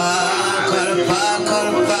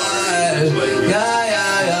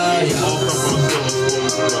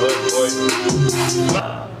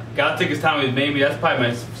 God Took His Time with Baby. That's probably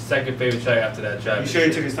my second favorite track after that track. You sure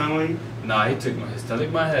he took his time on you? Nah, he took his time. Look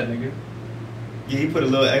at my head, nigga. Yeah, he put a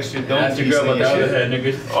little extra dome. Ask your girl about that other head,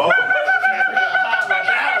 nigga. Oh.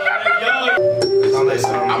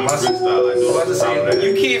 I'm freestyle.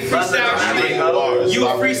 You can't freestyle shit. You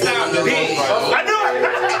freestyle the beat. I know it.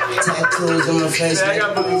 Tattoos on my face, I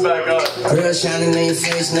gotta put this back up. Real shining in your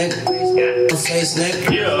face, nigga. My face,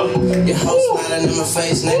 nigga. Yeah. Your hoe smiling in my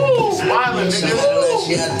face, nigga. Smiling, nigga.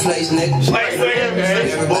 She out the place, nigga.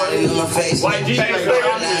 Everybody in my face,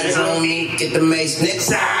 nigga. Eyes on me, get the mace, nigga.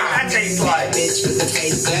 That tastes like Bitch with the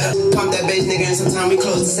face glitter. Pump that bass, nigga, and sometimes we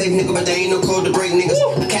close the safe, nigga, but there ain't no code to break, niggas.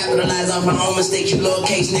 Capitalize off my own mistakes, you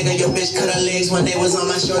lowercase, nigga. Your bitch cut her legs one day was on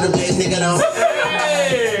my shoulder blades, nigga. Don't call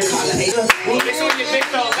her hater. This one your bitch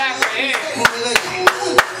fell back for him.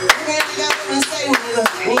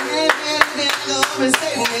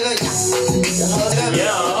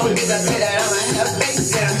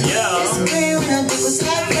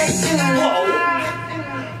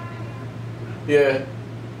 Yeah.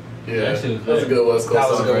 Yeah, that's a good West Coast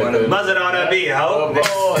song right there. Buzz it on that beat, ho.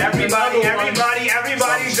 Everybody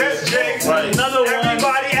dress Jake. Another one.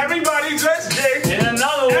 Everybody dress Jake. And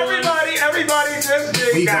another one. Everybody dress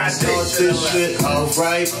Jake. We gon' start this shit off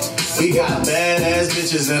right. We got badass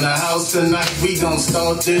bitches in the house tonight. We gon'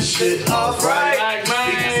 start this shit off right.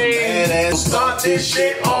 Badass, start this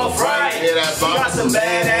shit off right. We got some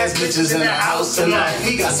badass bitches in the house tonight.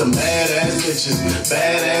 We got some badass bitches.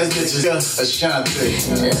 Yeah, Ashanti.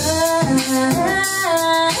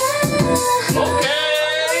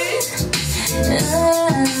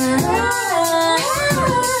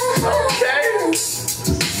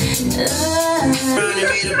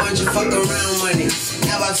 Made a bunch of fuck around money.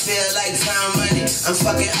 Now I feel like found money. I'm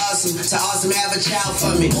fucking awesome. To awesome have a child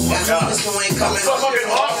for me. Got homies who ain't coming. Fucking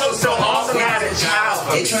awesome, so awesome had a child.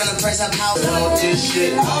 They tryna press up house. This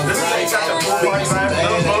shit all right. We got some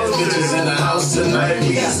badass bitches in the house tonight.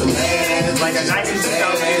 We got some badass like a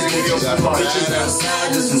 1960s video. bitches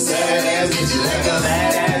outside. Just some badass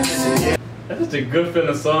bitches. That's just a good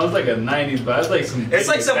feeling song. It's like a 90s, but it's like some. It's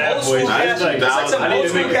like some old school cash. It's like some old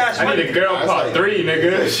school cash. I need a girl part 3,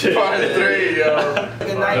 nigga. Shit. Part 3, yo.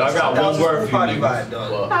 I got one word for you. That's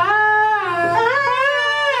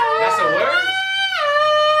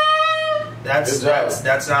a word?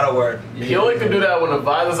 That's not a word. He only can do that when the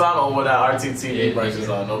violence on or when that RTT branch is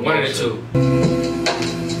on. No One of the two.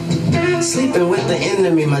 Sleeping with the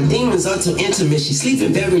enemy, my demons are too intimate. She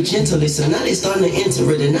sleeping very gently, so now they starting to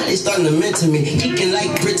enter it, and now they starting to mentor me. Geeking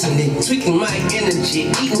like Brittany, tweaking my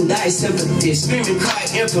energy, eating die sympathy, screaming cry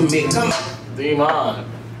infamy. Come on. D-Man.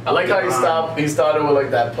 I like how he started with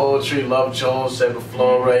like that poetry, Love Jones type of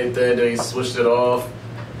flow right there, then he switched it off.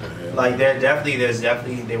 Like they were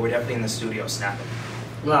definitely in the studio snapping.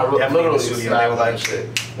 Nah, Definitely literally in the studio. They were like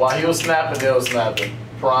shit. While he was snapping, they were snapping.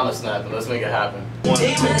 Piranha snapping. Let's make it happen. Demon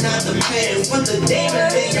out the pen, put the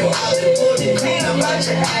demon in you out the pull the clean about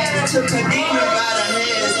your ass. Took a demon by the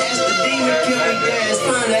hands, asked the demon. even kill me dance.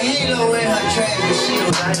 Find a halo in her track, but she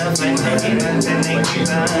don't find a fight my demons and they keep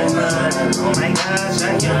mine. Oh my gosh,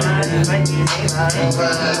 I can't fight these demons. I'm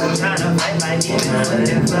trying to fight my demons, but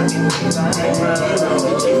they're fucking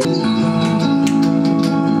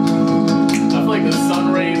I feel like the sun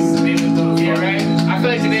rays made it through. Yeah, right? I feel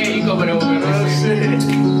like today you go over there. Oh shit.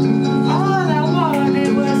 all I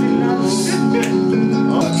wanted was enough.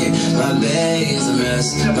 Okay, my bag is a mess.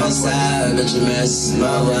 My side, bitch, a mess.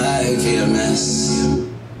 My wife, he a mess.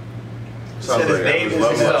 Sounds like baby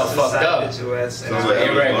love is all fucked up. Sounds like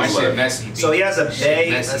Yeah, right, my love shit life. messy. So he has a bae,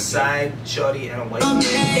 a messy, side shorty, and a white. My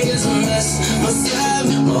bag is a mess. My side,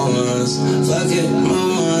 moments. Fuck it,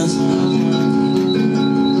 moments.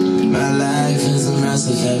 My life is a mess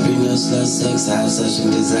of happiness, less sex. I have such a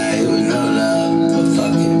desire with no love. But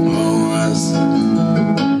fuck it, moments.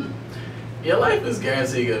 Your life is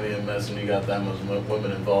guaranteed gonna be a mess when you got that much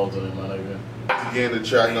women involved in it, my nigga. Again, the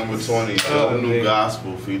track number 20, Dope New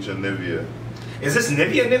Gospel featuring Nivea. Is this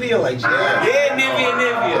Nivea like Nivea? Yeah, Nivea.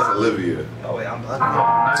 That's Olivia. Oh wait, I'm bugging.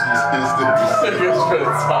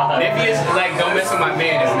 Nivea's like, don't mess with my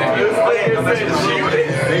man, it's Nivea. Oh yeah, don't mess with my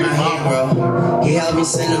Bro, he helped me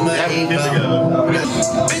send him my email.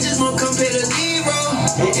 Bitches won't come pay the zero.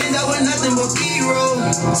 End up with nothing but B-roll.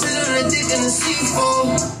 Sit on a dick in the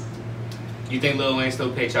C4. You think Lil Wayne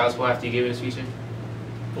still pay child support after you give it his feature?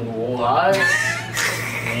 What?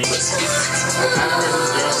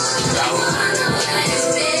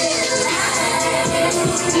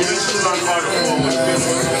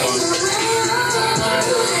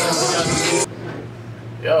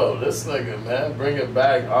 Yo, this nigga, man, bring it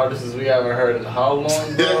back. Artists we haven't heard in how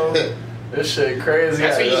long, bro? This shit crazy.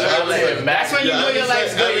 That's when you know your life. That's when you know your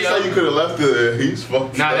life's good, yo. You could have left it. He's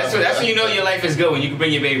fucked. Nah, that's when you know your life is good, when you can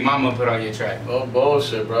bring your baby mama and put on your track. Oh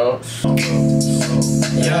bullshit, bro.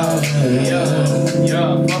 Yo,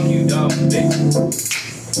 fuck you, dumb bitch.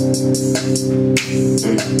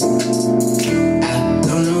 I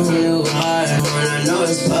don't know who you are when I know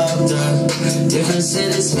it's fucked up. Different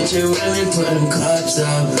cities, switching women, putting cups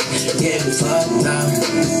up, getting fucked up,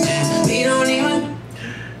 and we don't even.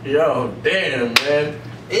 Yo, damn, man.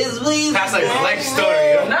 It's Weezy. That's like a life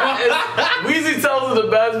story, yo. Weezy tells us the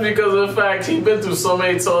best because of the fact he been through so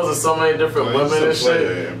many tours with so many different women and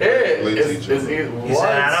shit. Yeah, it's He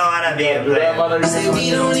said, I don't wanna be a player. I said we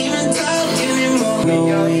don't even talk anymore.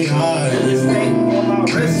 No, we hard in the fake.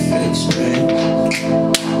 Perfect strength.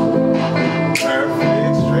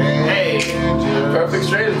 Hey, perfect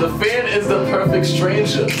stranger. The fan is the perfect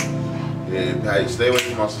stranger. Yeah, Patty, stay away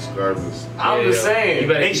from my subscribers. I'm just saying.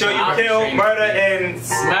 Make sure you kill, murder, and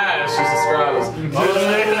smash your subscribers.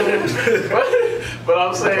 But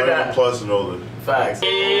I'm saying that. Plus and older. Facts. I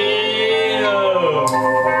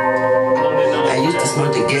used to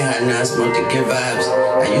smoke to get high, now I smoke to get vibes.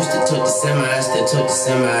 I used to took the semi, I still took the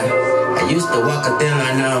semi. I used to walk a thin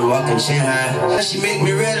line, now I'm walking Shanghai. She make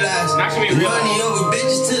me realize money over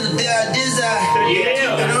bitches till the day I desire. Yeah.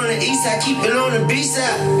 Keep it on the east side, keep it on the beast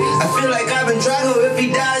side. I feel like I've been Drago, if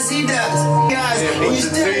he dies, he dies. Guys, and you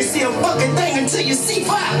still didn't see a fucking thing until you see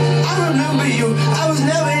fire. I remember you, I was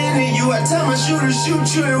never into you. I tell my shooter, shoot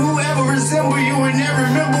you, and whoever resemble you and never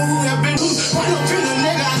remember who have been who. Run up in the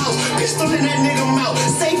nigga house, pistol in that nigga mouth.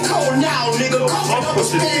 Safe cold now, nigga, coughing up and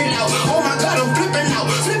spitting out. Oh my god, I'm flipping out,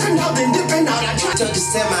 then dipping out. I try to touch the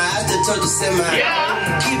semi, I still touch the semi.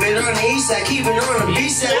 Yeah. Keep it on the east side, keep it on the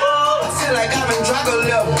beast side. I feel like I've been Drago,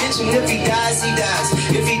 little bitch, and if he dies, he dies.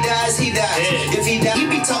 If he dies, he dies. If he dies, he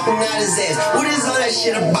be talking out his ass. What is all that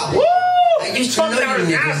shit about? Woo! I used to know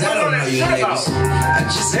you niggas, I don't know you niggas. I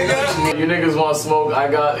just know you niggas. You niggas want smoke?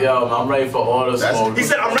 I'm ready for all the smoke. he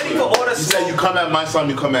said, I'm ready for all the He said, you come at my son,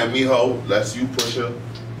 you come at me, ho. That's you, pusher.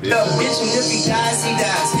 Bitch, and if he dies, he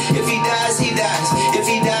dies. If he dies, he dies. If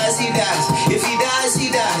he dies, he dies. If he dies, he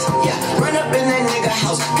dies. Yeah, run up in that nigga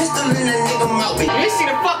house, pistol in that nigga mouth. You ain't see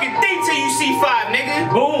the fucking thing till you see 5, nigga.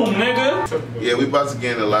 Boom, nigga. Yeah, we about to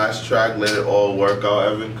get in the last track. Let it all work out,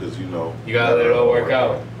 Evan, because you know. You gotta let it all work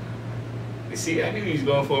out. You see, I knew he was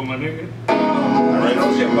going for it, my nigga. Alright,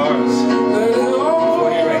 those your bars. Before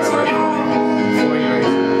he writes it. Before he writes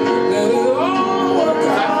it.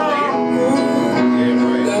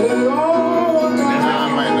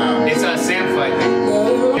 It's a Sam fight thing.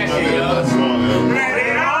 Let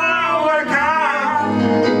it all work out.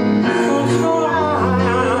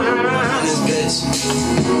 This bitch.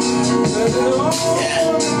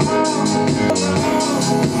 Yeah.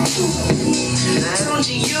 Don't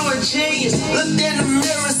you a genius? Looked in the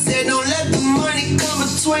mirror, said don't let the money come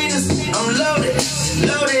between us. I'm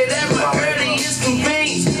loaded at my earliest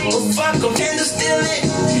convenience. Well, fuck them, and to steal it.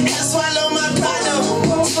 And swallow my partner.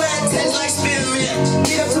 Sweat taste like spearmint.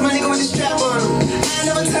 Beat up to my nigga with the strap.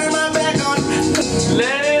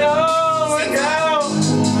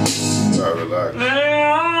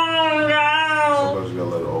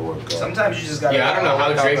 sometimes you just gotta. Yeah, I don't know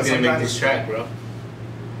how Drake but didn't make sometimes this track, bro.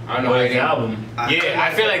 I don't know Well, how his album. Yeah,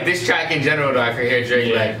 I feel like this track in general, though, I could hear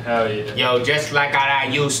Drake like, hell yeah. yo, just like I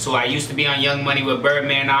used to. I used to be on Young Money with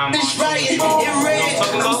Birdman. Now I'm on. It's right, it red.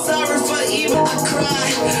 I'm sorry for even I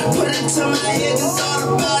cry. Put it to my head and thought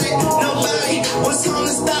about it. Nobody was home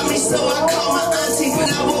to stop me, so I called my auntie. When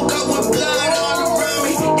I woke up with blood all around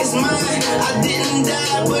me, it's mine. I didn't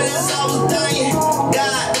die, but as I was dying,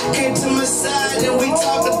 God came to my side and we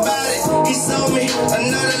talked about it. He sold me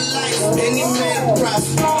another life and he made a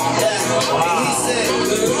profit. Yeah, and he said,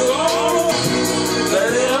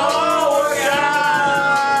 let it all work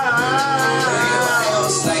out.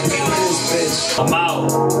 It's like in this bitch. I'm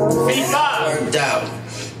out. Worked out.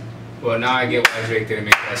 Well, now I get why Drake didn't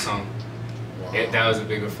make that song. That was a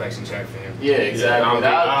big reflection track for him. Yeah, exactly.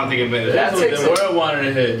 I don't think it meant that takes the world wanted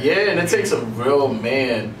to hit. Yeah, and it takes a real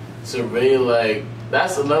man to really like.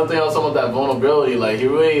 That's another thing I was talking about, that vulnerability. Like, he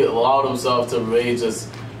really allowed himself to really just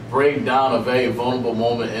break down a very vulnerable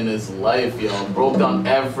moment in his life, yo. Broke down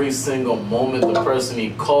every single moment, the person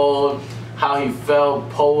he called, how he felt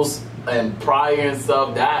post and prior and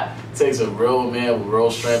stuff. That takes a real man with real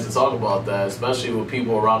strength to talk about that, especially with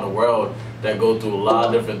people around the world that go through a lot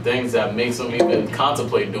of different things that makes them even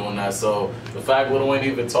contemplate doing that. So the fact Lil Wayne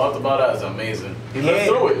even talked about that is amazing. He lived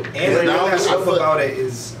through it. And the thing that's tough about it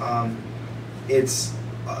is, it's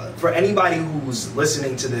for anybody who's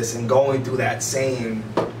listening to this and going through that same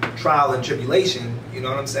trial and tribulation, you know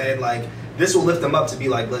what I'm saying? Like, this will lift them up to be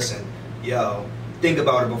like, listen, yo, think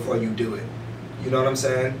about it before you do it. You know what I'm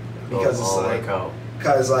saying? Because it's like,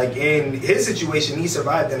 because like in his situation, he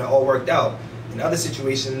survived and it all worked out. In other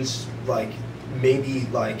situations, like maybe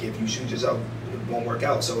like if you shoot yourself, it won't work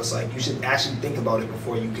out. So it's like you should actually think about it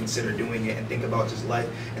before you consider doing it, and think about just life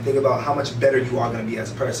and think about how much better you are going to be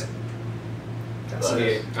as a person.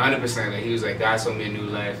 Yeah, 100%. Like, he was like, God sold me a new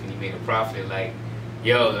life and he made a profit. Like,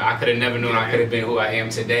 yo, I could have never known I could have been who I am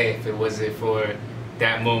today if it wasn't for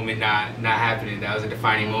that moment not happening. That was a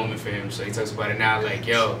defining moment for him. So he talks about it now, like,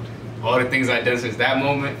 yo, all the things I've done since that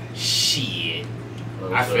moment, shit.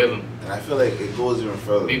 I feel him. And I feel like it goes even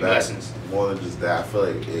further Big back. blessings. More than just that, I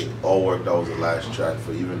feel like it all worked out was the last track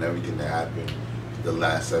for even everything that happened the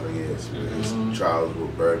last 7 years. His trials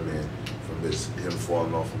with Birdman, from him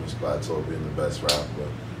falling off from his plateau, being the best rapper,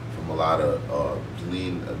 from a lot of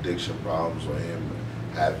lean addiction problems, or him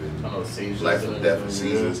having life and death and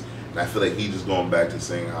seizures. And I feel like he just going back to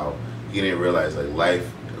saying how he didn't realize, like,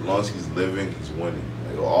 life, as long as he's living, he's winning.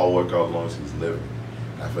 Like, it'll all work out as long as he's living.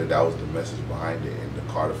 And I feel like that was the message behind it. And the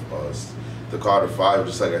Carter 5,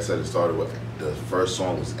 just like I said, it started with the first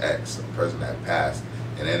song was X, the person that passed,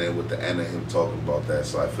 and ended with the end of him talking about that.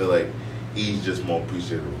 So I feel like he's just more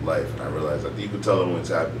appreciative of life, and I realized that you could tell him what's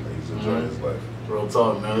happening. Like, he's enjoying his life. Real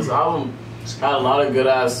talk, man. This album had a lot of good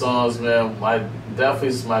ass songs, man.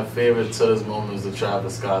 Definitely my favorite to this moment is the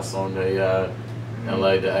Travis Scott song that he had, and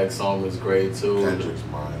like the X song was great too. Kendrick's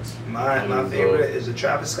mine. My favorite is the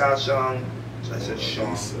Travis Scott song. I said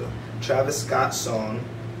Sean. Travis Scott song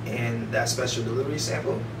and that special delivery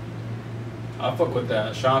sample. I fuck with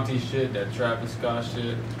that Ashanti shit, that Travis Scott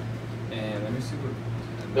shit, and let me see what.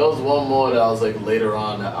 There was one more that was like later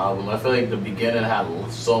on in the album. I feel like the beginning had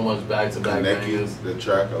so much back-to-back bangers. The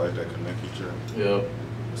track, I like that Kaneki track. Yep.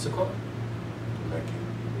 What's it called?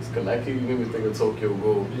 Kaneki. It's Kaneki. You made me think of Tokyo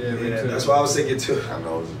Ghoul. Yeah, that's what I was thinking too. I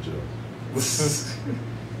know it was a joke.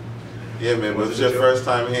 Yeah, man, but it's your first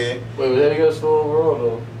time here. Wait, was that good for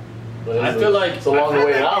overall though? I feel like it's a long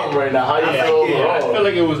way album right now. How you feel overall? I feel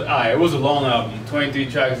like it was it was a long album. 23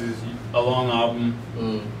 tracks is a long album,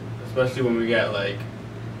 especially when we got like,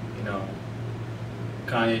 you know,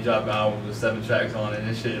 Kanye dropping albums with 7 tracks on it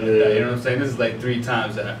and shit like that. You know what I'm saying? This is like 3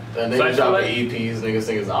 times that. And niggas dropping EPs, niggas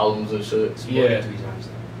sing his albums and shit. Yeah. 3 times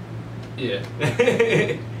that. Yeah.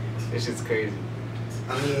 This shit's crazy.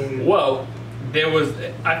 I mean, well,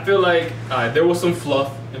 I feel like there was some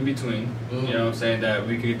fluff in between, you know what I'm saying, that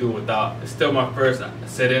we could do without. It's still my first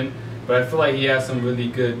sit-in, but I feel like he has some really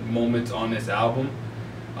good moments on this album.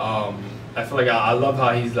 I feel like I love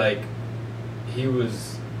how he's like, he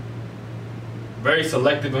was very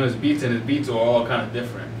selective on his beats, and his beats were all kind of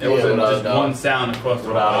different. There wasn't just one sound across the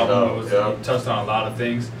whole album. He touched on a lot of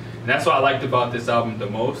things, and that's what I liked about this album the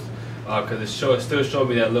most, because it still showed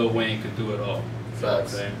me that Lil Wayne could do it all.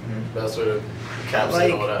 Facts. That's what it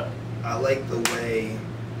capsulated all that. I like the way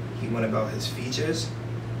he went about his features.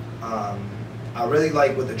 I really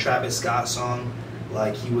like with the Travis Scott song,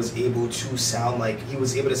 like he was able to sound like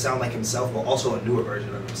himself, but also a newer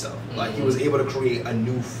version of himself. Like he was able to create a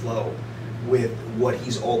new flow with what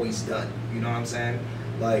he's always done. You know what I'm saying?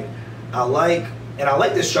 Like I like, And I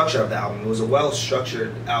like the structure of the album. It was a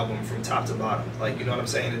well-structured album from top to bottom. Like, you know what I'm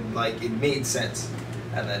saying? It made sense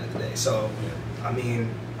at the end of the day. So, I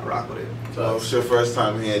mean, I rock with it. So if it's your first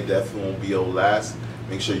time here, definitely won't be your last.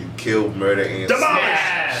 Make sure you kill, murder, and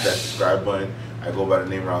smash that subscribe button. I go by the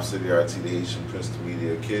name Robcityrt, the Haitian Prince, the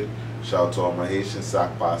Media Kid. Shout out to all my Haitians.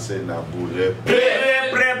 Sac passé, na boule.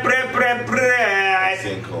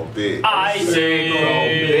 I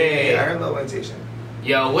say. I heard Lil Wayne Haitian.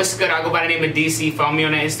 Yo, what's good? I go by the name of DC. Follow me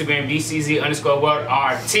on that Instagram,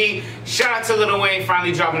 DCZ_WorldRT. Shout out to Lil Wayne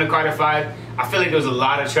finally dropping the Carter 5. I feel like there was a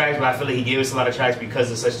lot of tracks, but I feel like he gave us a lot of tracks because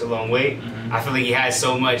of such a long wait. I feel like he had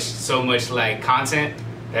so much like content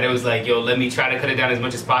that it was like, yo, let me try to cut it down as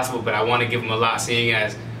much as possible, but I want to give him a lot, seeing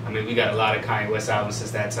as, I mean, we got a lot of Kanye West albums since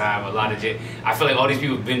that time, a lot of I feel like all these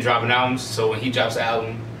people have been dropping albums, so when he drops an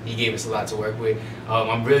album, he gave us a lot to work with.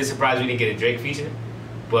 I'm really surprised we didn't get a Drake feature.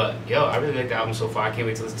 But, yo, I really like the album so far. I can't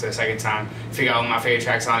wait to listen to it a second time. Figure out my favorite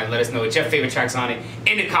tracks on it. Let us know what your favorite tracks on it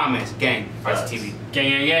in the comments. Gang, RHODE.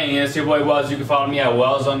 Gang. It's your boy Wells. You can follow me at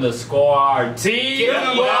Wells_RT.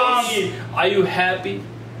 Are you happy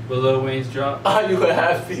with Lil Wayne's drop? Are you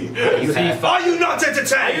happy? Are you not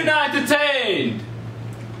entertained? Are you not entertained?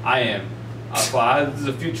 I am. There's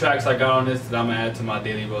a few tracks I got on this that I'm going to add to my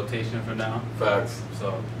daily rotation for now. Facts.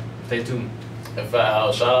 So, stay tuned. In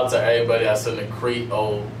fact, shout out to everybody that's in the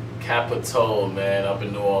Creole Capitol, man, up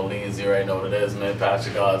in New Orleans. You already know what it is, man.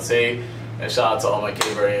 Patricrt. And shout out to all my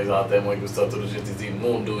K-Varians out there. When you stuff to the GTT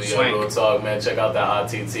Moondu, real talk, man. Check out that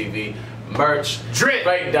RTTV merch. Drip.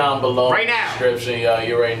 Right down below. Right now. Description, y'all.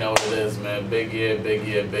 You already know what it is, man. Big year.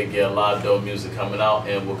 A lot of dope music coming out,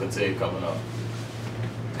 and will continue coming out.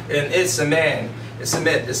 And it's a man. It's a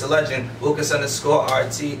myth, it's a legend,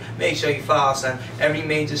 Lucas_RT. Make sure you follow us on every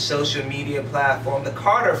major social media platform. The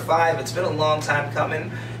Carter 5, it's been a long time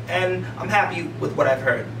coming, and I'm happy with what I've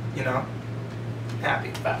heard, you know?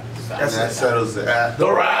 Happy. That settles it. The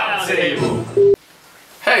round table.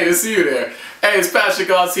 Hey, to see you there. Hey, it's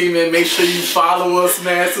Patricrt, man. Make sure you follow us,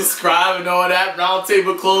 man. Subscribe and all that.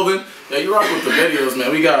 Roundtable Clothing. Yeah, you rock with the videos,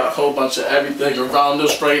 man. We got a whole bunch of everything around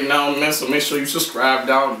us right now, man. So make sure you subscribe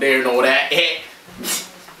down there and all that.